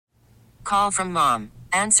Call from mom.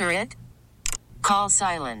 Answer it. Call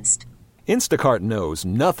silenced. Instacart knows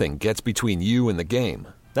nothing gets between you and the game.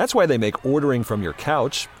 That's why they make ordering from your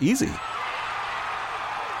couch easy.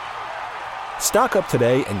 Stock up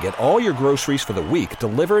today and get all your groceries for the week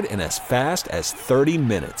delivered in as fast as 30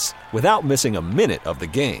 minutes without missing a minute of the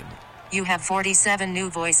game. You have 47 new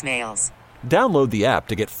voicemails. Download the app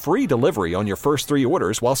to get free delivery on your first 3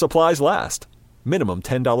 orders while supplies last. Minimum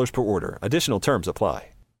 $10 per order. Additional terms apply.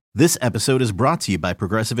 This episode is brought to you by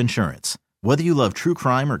Progressive Insurance. Whether you love true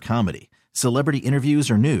crime or comedy, celebrity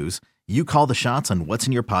interviews or news, you call the shots on what's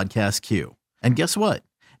in your podcast queue. And guess what?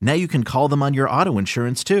 Now you can call them on your auto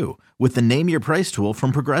insurance too with the Name Your Price tool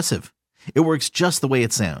from Progressive. It works just the way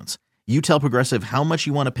it sounds. You tell Progressive how much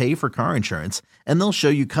you want to pay for car insurance, and they'll show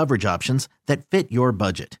you coverage options that fit your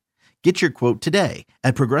budget. Get your quote today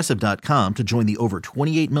at Progressive.com to join the over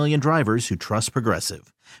 28 million drivers who trust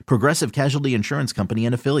Progressive. Progressive Casualty Insurance Company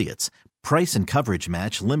and Affiliates. Price and coverage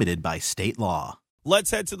match limited by state law.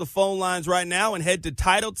 Let's head to the phone lines right now and head to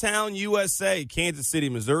Titletown, USA, Kansas City,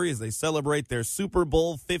 Missouri, as they celebrate their Super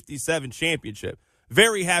Bowl 57 championship.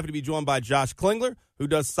 Very happy to be joined by Josh Klingler, who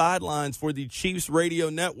does sidelines for the Chiefs Radio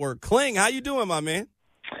Network. Kling, how you doing, my man?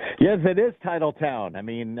 Yes, it is Titletown. I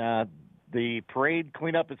mean, the parade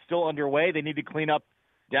cleanup is still underway. They need to clean up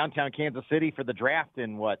downtown Kansas City for the draft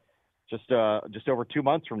in just over 2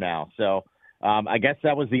 months from now. So I guess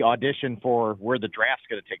that was the audition for where the draft's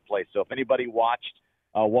going to take place. So if anybody watched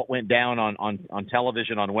what went down on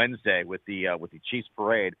television on Wednesday with the Chiefs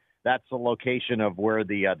parade, that's the location of where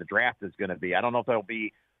the draft is going to be. I don't know if it'll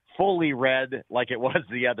be fully red like it was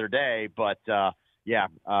the other day, but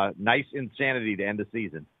nice insanity to end the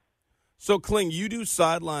season. So, Kling, you do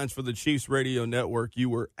sidelines for the Chiefs Radio Network. You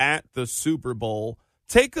were at the Super Bowl.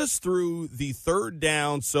 Take us through the third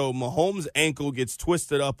down. So Mahomes' ankle gets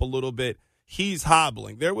twisted up a little bit. He's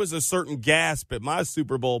hobbling. There was a certain gasp at my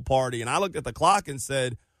Super Bowl party, and I looked at the clock and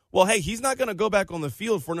said, well, hey, he's not going to go back on the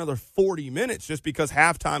field for another 40 minutes just because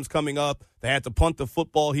halftime's coming up. They had to punt the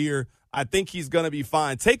football here. I think he's going to be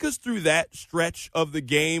fine. Take us through that stretch of the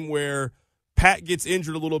game where Pat gets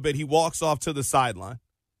injured a little bit. He walks off to the sideline.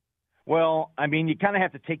 Well, I mean, you kind of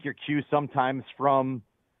have to take your cue sometimes from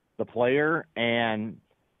the player, and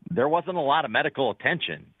there wasn't a lot of medical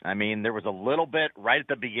attention. I mean, there was a little bit right at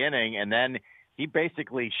the beginning, and then he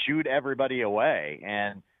basically shooed everybody away.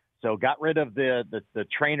 And so got rid of the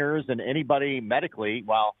trainers and anybody medically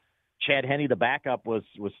while Chad Henne, the backup, was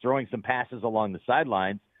throwing some passes along the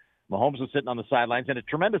sidelines. Mahomes was sitting on the sidelines in a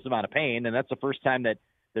tremendous amount of pain, and that's the first time that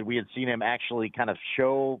we had seen him actually kind of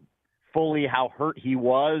show fully how hurt he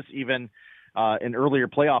was. Even in earlier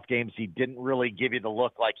playoff games, he didn't really give you the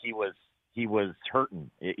look like he was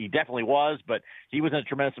hurting. He definitely was, but he was in a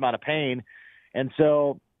tremendous amount of pain. And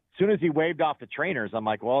so as soon as he waved off the trainers, I'm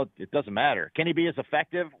like, well, it doesn't matter. Can he be as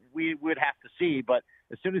effective? We would have to see. But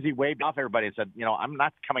as soon as he waved off everybody and said, I'm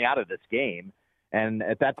not coming out of this game. And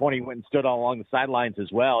at that point, he went and stood along the sidelines as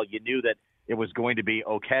well. You knew that it was going to be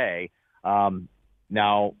okay.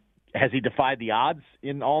 Now, has he defied the odds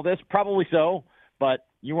in all this? Probably so, but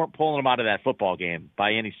you weren't pulling him out of that football game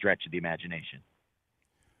by any stretch of the imagination.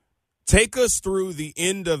 Take us through the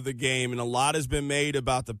end of the game, and a lot has been made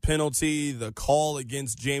about the penalty, the call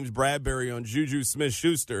against James Bradberry on Juju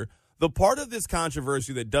Smith-Schuster. The part of this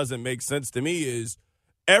controversy that doesn't make sense to me is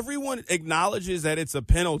everyone acknowledges that it's a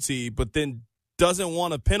penalty, but then doesn't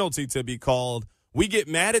want a penalty to be called. We get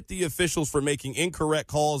mad at the officials for making incorrect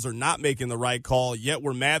calls or not making the right call, yet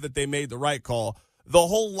we're mad that they made the right call. The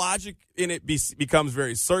whole logic in it becomes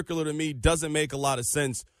very circular to me, doesn't make a lot of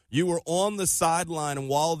sense. You were on the sideline, and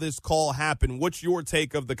while this call happened, what's your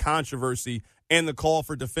take of the controversy and the call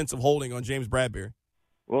for defensive holding on James Bradberry?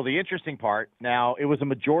 Well, the interesting part, now, it was a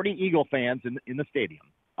majority Eagle fans in the stadium.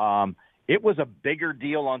 It was a bigger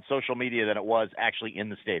deal on social media than it was actually in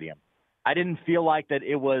the stadium. I didn't feel like that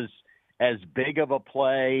it was as big of a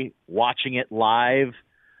play watching it live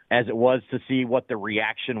as it was to see what the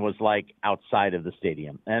reaction was like outside of the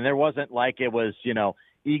stadium. And there wasn't like it was,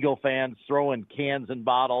 Eagle fans throwing cans and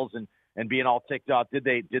bottles and being all ticked off. Did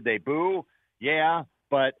they boo? Yeah,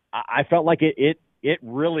 but I felt like it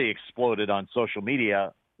really exploded on social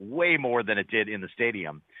media way more than it did in the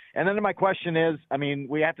stadium. And then my question is, I mean,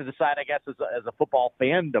 we have to decide, I guess, as a football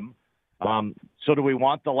fandom. So do we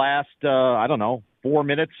want the last, 4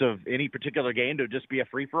 minutes of any particular game to just be a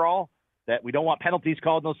free-for-all? That we don't want penalties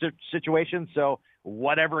called in those situations, so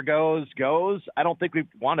whatever goes. I don't think we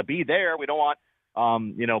want to be there. We don't want,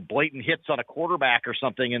 blatant hits on a quarterback or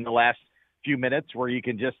something in the last few minutes where you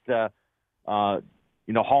can just,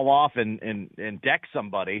 haul off and deck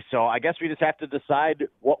somebody. So I guess we just have to decide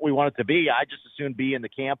what we want it to be. I just as soon be in the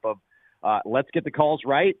camp let's get the calls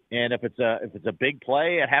right, and if it's a big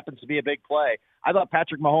play, it happens to be a big play. I thought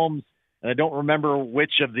Patrick Mahomes, and I don't remember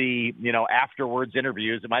which of the afterwards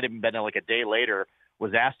interviews, it might have been like a day later,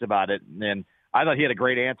 was asked about it, and I thought he had a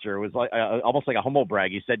great answer. It was like almost like a humble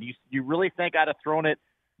brag. He said, "You really think I'd have thrown it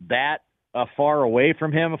that far away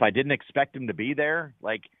from him if I didn't expect him to be there?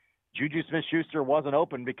 Like Juju Smith-Schuster wasn't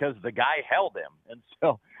open because the guy held him." And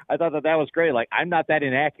so I thought that was great. Like, I'm not that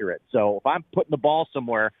inaccurate. So if I'm putting the ball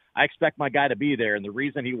somewhere, I expect my guy to be there. And the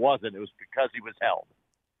reason he wasn't, it was because he was held.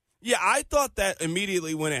 Yeah, I thought that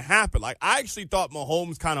immediately when it happened. Like, I actually thought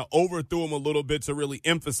Mahomes kind of overthrew him a little bit to really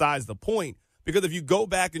emphasize the point. Because if you go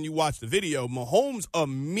back and you watch the video, Mahomes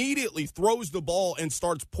immediately throws the ball and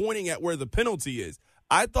starts pointing at where the penalty is.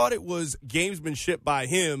 I thought it was gamesmanship by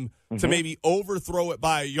him to maybe overthrow it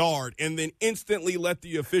by a yard and then instantly let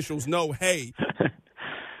the officials know, hey,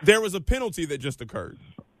 there was a penalty that just occurred.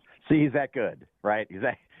 See, he's that good, right? He's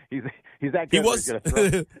that good. He was. He's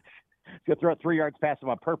going to throw it 3 yards past him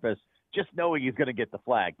on purpose, just knowing he's going to get the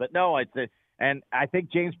flag. But no, and I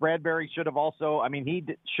think James Bradberry should have also. I mean, he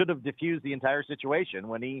should have diffused the entire situation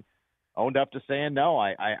when he owned up to saying, "No,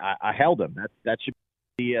 I held him." That should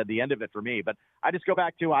be the end of it for me. But I just go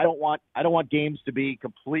back to I don't want games to be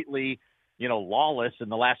completely lawless in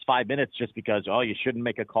the last 5 minutes just because you shouldn't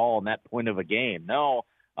make a call on that point of a game. No,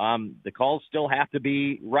 the calls still have to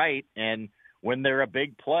be right, and when they're a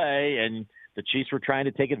big play and the Chiefs were trying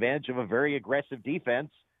to take advantage of a very aggressive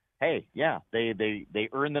defense, hey, yeah, they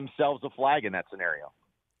earn themselves a flag in that scenario.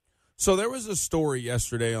 So there was a story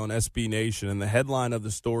yesterday on SB Nation, and the headline of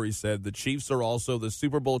the story said the Chiefs are also the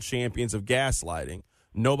Super Bowl champions of gaslighting.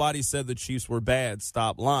 Nobody said the Chiefs were bad.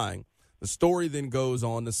 Stop lying. The story then goes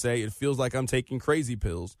on to say it feels like I'm taking crazy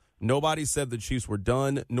pills. Nobody said the Chiefs were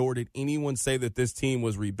done, nor did anyone say that this team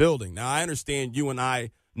was rebuilding. Now, I understand you and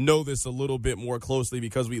I know this a little bit more closely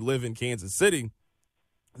because we live in Kansas City.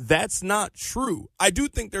 That's not true. I do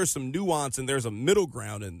think there's some nuance and there's a middle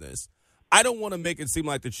ground in this. I don't want to make it seem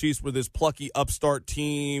like the Chiefs were this plucky upstart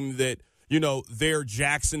team that, they're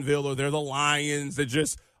Jacksonville or they're the Lions that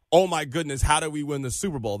just, oh my goodness, how did we win the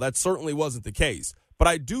Super Bowl? That certainly wasn't the case. But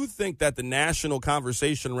I do think that the national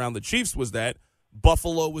conversation around the Chiefs was that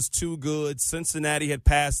Buffalo was too good. Cincinnati had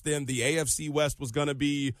passed them. The AFC West was going to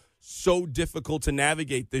be so difficult to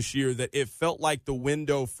navigate this year that it felt like the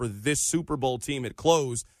window for this Super Bowl team had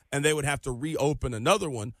closed and they would have to reopen another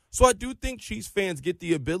one. So I do think Chiefs fans get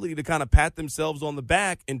the ability to kind of pat themselves on the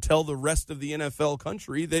back and tell the rest of the NFL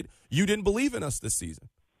country that you didn't believe in us this season.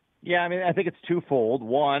 Yeah, I mean, I think it's twofold.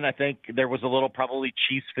 One, I think there was a little probably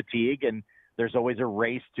Chiefs fatigue, and there's always a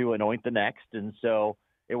race to anoint the next. And so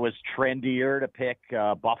it was trendier to pick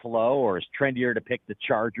Buffalo, or it's trendier to pick the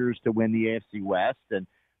Chargers to win the AFC West.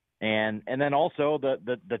 And then also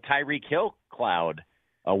the Tyreek Hill cloud.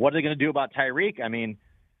 What are they going to do about Tyreek? I mean,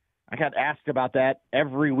 I got asked about that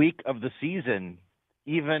every week of the season,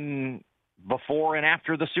 even before and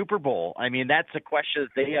after the Super Bowl. I mean, that's a question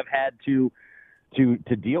that they have had to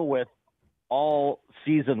deal with all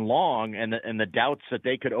season long, and the doubts that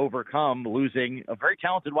they could overcome losing a very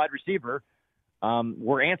talented wide receiver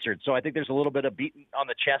were answered. So I think there's a little bit of beating on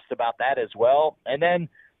the chest about that as well. And then,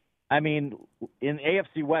 I mean, in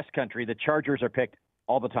AFC West country, the Chargers are picked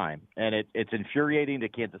all the time, and it's infuriating to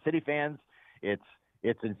Kansas City fans.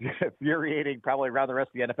 It's infuriating probably around the rest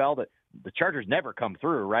of the NFL that the Chargers never come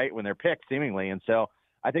through, right, when they're picked seemingly. And so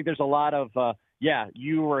I think there's a lot of,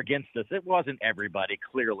 you were against us. It wasn't everybody,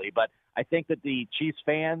 clearly, but I think that the Chiefs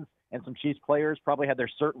fans and some Chiefs players probably had their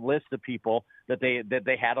certain list of people that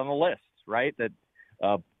they had on the list, right, that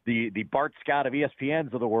the Bart Scott of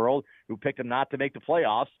ESPNs of the world who picked them not to make the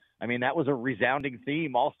playoffs. I mean, that was a resounding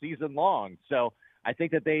theme all season long. So I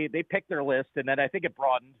think that they picked their list, and then I think it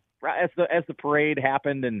broadened as the parade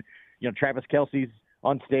happened, and Travis Kelce's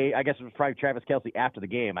on stage. I guess it was probably Travis Kelce after the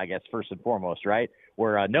game, I guess, first and foremost, right,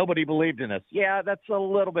 where nobody believed in us. Yeah, that's a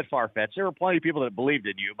little bit far-fetched. There were plenty of people that believed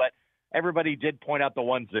in you, but everybody did point out the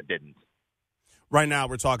ones that didn't. Right now,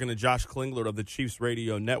 we're talking to Josh Klingler of the Chiefs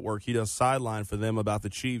Radio Network. He does sideline for them about the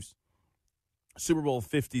Chiefs' Super Bowl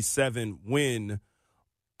 57 win.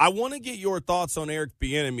 I want to get your thoughts on Eric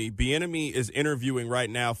Bieniemy. Bieniemy is interviewing right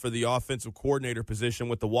now for the offensive coordinator position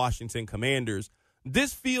with the Washington Commanders.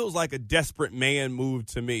 This feels like a desperate man move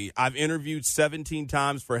to me. I've interviewed 17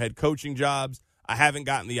 times for head coaching jobs. I haven't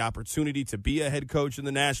gotten the opportunity to be a head coach in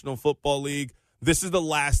the National Football League. This is the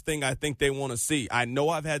last thing I think they want to see. I know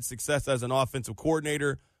I've had success as an offensive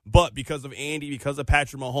coordinator, but because of Andy, because of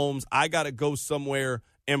Patrick Mahomes, I got to go somewhere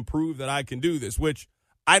and prove that I can do this, which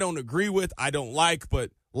I don't agree with, I don't like, but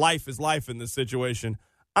life is life in this situation.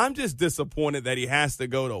 I'm just disappointed that he has to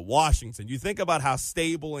go to Washington. You think about how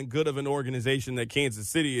stable and good of an organization that Kansas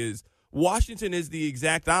City is. Washington is the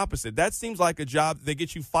exact opposite. That seems like a job that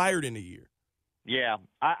gets you fired in a year. Yeah,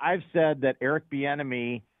 I've said that Eric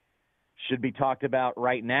Bieniemy should be talked about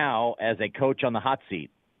right now as a coach on the hot seat,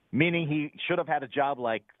 meaning he should have had a job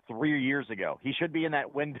like 3 years ago. He should be in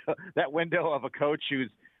that window of a coach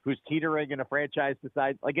who's teetering in a franchise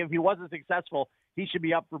decide. Like, if he wasn't successful, he should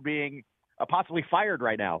be up for being possibly fired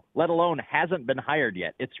right now, let alone hasn't been hired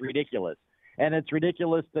yet. It's ridiculous. And it's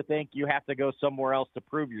ridiculous to think you have to go somewhere else to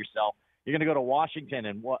prove yourself. You're going to go to Washington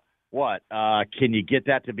and what? Can you get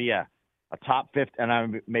that to be a top 15, and I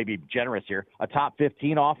may be generous here, a top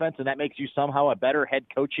 15 offense, and that makes you somehow a better head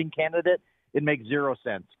coaching candidate? It makes zero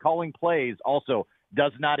sense. Calling plays also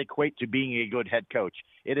does not equate to being a good head coach.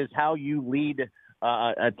 It is how you lead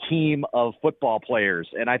a team of football players.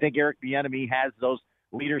 And I think Eric Bieniemy has those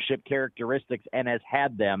leadership characteristics and has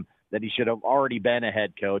had them that he should have already been a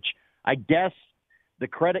head coach. I guess the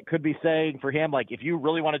credit could be saying for him, like, if you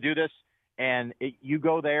really want to do this and you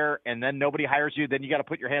go there and then nobody hires you, then you got to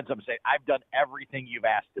put your hands up and say, I've done everything you've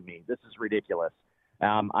asked of me. This is ridiculous.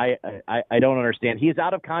 I don't understand. He is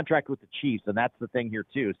out of contract with the Chiefs, and that's the thing here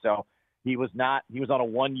too. So he was on a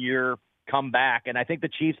 1-year comeback, and I think the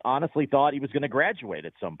Chiefs honestly thought he was going to graduate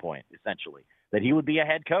at some point, essentially, that he would be a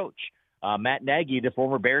head coach. Matt Nagy, the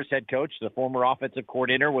former Bears head coach, the former offensive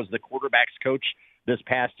coordinator, was the quarterback's coach this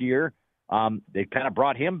past year. They kind of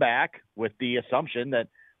brought him back with the assumption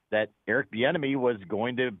that Eric Bieniemy was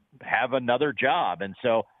going to have another job. And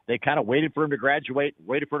so they kind of waited for him to graduate.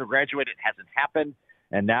 It hasn't happened.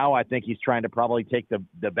 And now I think he's trying to probably take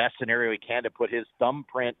the best scenario he can to put his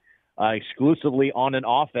thumbprint exclusively on an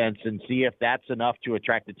offense and see if that's enough to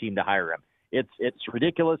attract the team to hire him. It's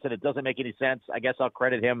ridiculous, and it doesn't make any sense. I guess I'll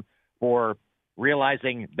credit him for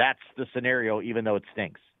realizing that's the scenario, even though it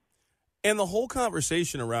stinks. And the whole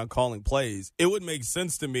conversation around calling plays, it would make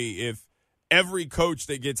sense to me if every coach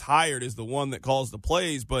that gets hired is the one that calls the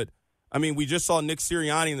plays. But, I mean, we just saw Nick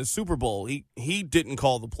Sirianni in the Super Bowl. He didn't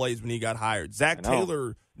call the plays when he got hired. Zach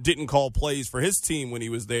Taylor didn't call plays for his team when he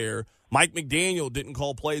was there. Mike McDaniel didn't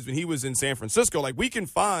call plays when he was in San Francisco. Like, we can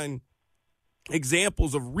find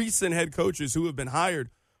examples of recent head coaches who have been hired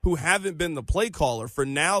who haven't been the play caller, for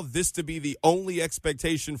now this to be the only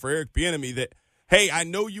expectation for Eric Bieniemy that, hey, I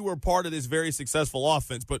know you were part of this very successful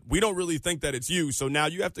offense, but we don't really think that it's you, so now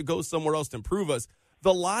you have to go somewhere else to improve us.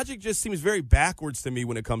 The logic just seems very backwards to me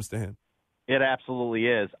when it comes to him. It absolutely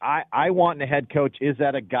is. I want in a head coach, is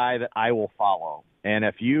that a guy that I will follow? And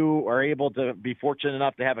if you are able to be fortunate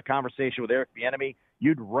enough to have a conversation with Eric Bieniemy,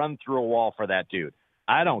 you'd run through a wall for that dude.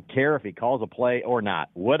 I don't care if he calls a play or not.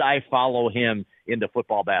 Would I follow him into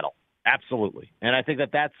football battle? Absolutely. And I think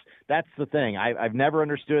that's the thing. I've never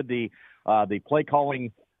understood the play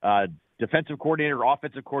calling defensive coordinator,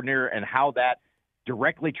 offensive coordinator, and how that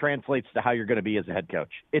directly translates to how you're going to be as a head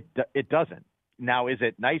coach. It doesn't. Now, is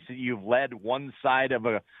it nice that you've led one side of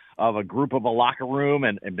a group of a locker room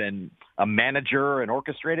and been a manager and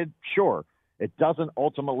orchestrated? Sure. It doesn't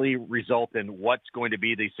ultimately result in what's going to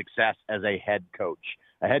be the success as a head coach.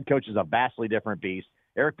 A head coach is a vastly different beast.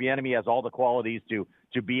 Eric Bieniemy has all the qualities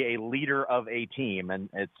to be a leader of a team, and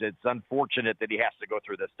it's unfortunate that he has to go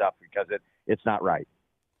through this stuff because it's not right.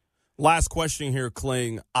 Last question here,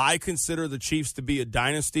 Kling. I consider the Chiefs to be a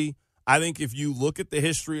dynasty. I think if you look at the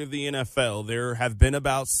history of the NFL, there have been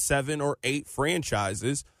about 7 or 8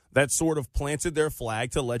 franchises that sort of planted their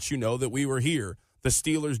flag to let you know that we were here. The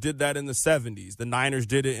Steelers did that in the 70s. The Niners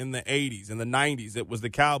did it in the 80s. In the 90s, it was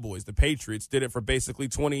the Cowboys. The Patriots did it for basically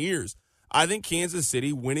 20 years. I think Kansas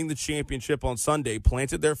City winning the championship on Sunday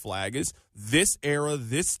planted their flag as this era,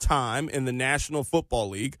 this time in the National Football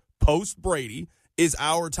League, post-Brady, is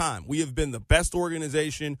our time. We have been the best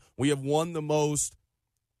organization. We have won the most.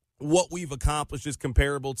 What we've accomplished is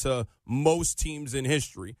comparable to most teams in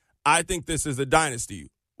history. I think this is a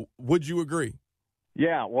dynasty. Would you agree?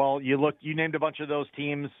 Yeah, well, you named a bunch of those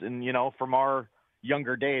teams, and from our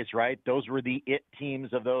younger days, right? Those were the it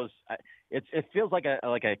teams of those. It feels like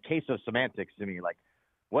a case of semantics to me. Like,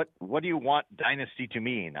 what do you want dynasty to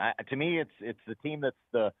mean? To me, it's the team that's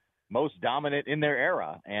the most dominant in their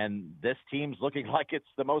era, and this team's looking like it's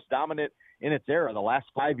the most dominant in its era. The last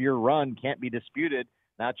 5-year run can't be disputed.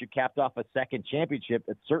 Now that you capped off a second championship,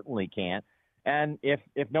 it certainly can't. And if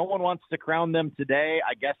no one wants to crown them today,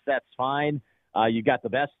 I guess that's fine. You got the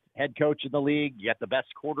best head coach in the league. You got the best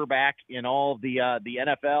quarterback in all of the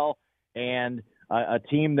NFL, and a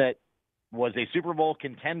team that was a Super Bowl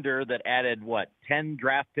contender that added 10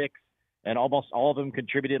 draft picks, and almost all of them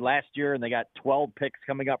contributed last year, and they got 12 picks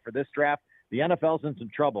coming up for this draft. The NFL's in some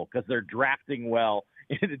trouble because they're drafting well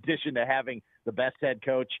in addition to having the best head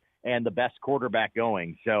coach and the best quarterback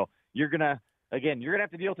going. So you're going to have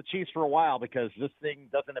to deal with the Chiefs for a while because this thing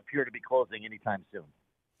doesn't appear to be closing anytime soon.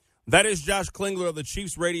 That is Josh Klingler of the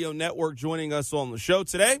Chiefs Radio Network joining us on the show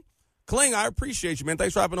today. Kling, I appreciate you, man.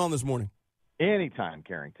 Thanks for hopping on this morning. Anytime,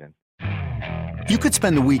 Carrington. You could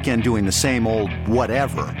spend the weekend doing the same old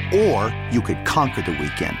whatever, or you could conquer the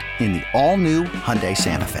weekend in the all-new Hyundai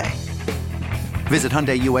Santa Fe. Visit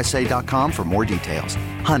HyundaiUSA.com for more details.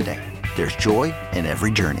 Hyundai, there's joy in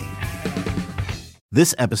every journey.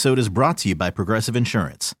 This episode is brought to you by Progressive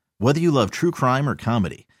Insurance. Whether you love true crime or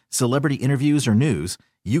comedy, celebrity interviews or news,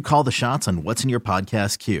 you call the shots on what's in your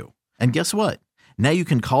podcast queue. And guess what? Now you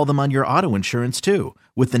can call them on your auto insurance too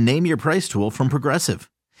with the Name Your Price tool from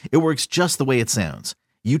Progressive. It works just the way it sounds.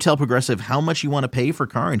 You tell Progressive how much you want to pay for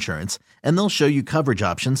car insurance, and they'll show you coverage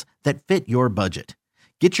options that fit your budget.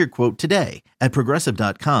 Get your quote today at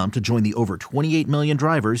Progressive.com to join the over 28 million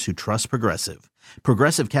drivers who trust Progressive.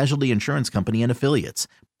 Progressive Casualty Insurance Company and Affiliates.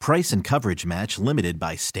 Price and coverage match limited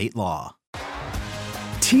by state law.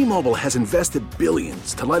 T-Mobile has invested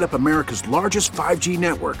billions to light up America's largest 5G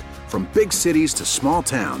network, from big cities to small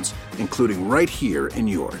towns, including right here in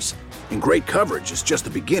yours. And great coverage is just the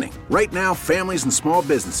beginning. Right now, families and small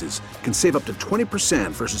businesses can save up to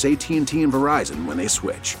 20% versus AT&T and Verizon when they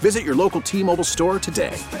switch. Visit your local T-Mobile store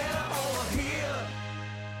today.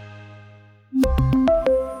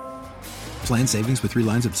 Plan savings with 3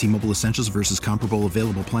 lines of T-Mobile Essentials versus comparable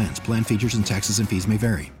available plans. Plan features and taxes and fees may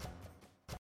vary.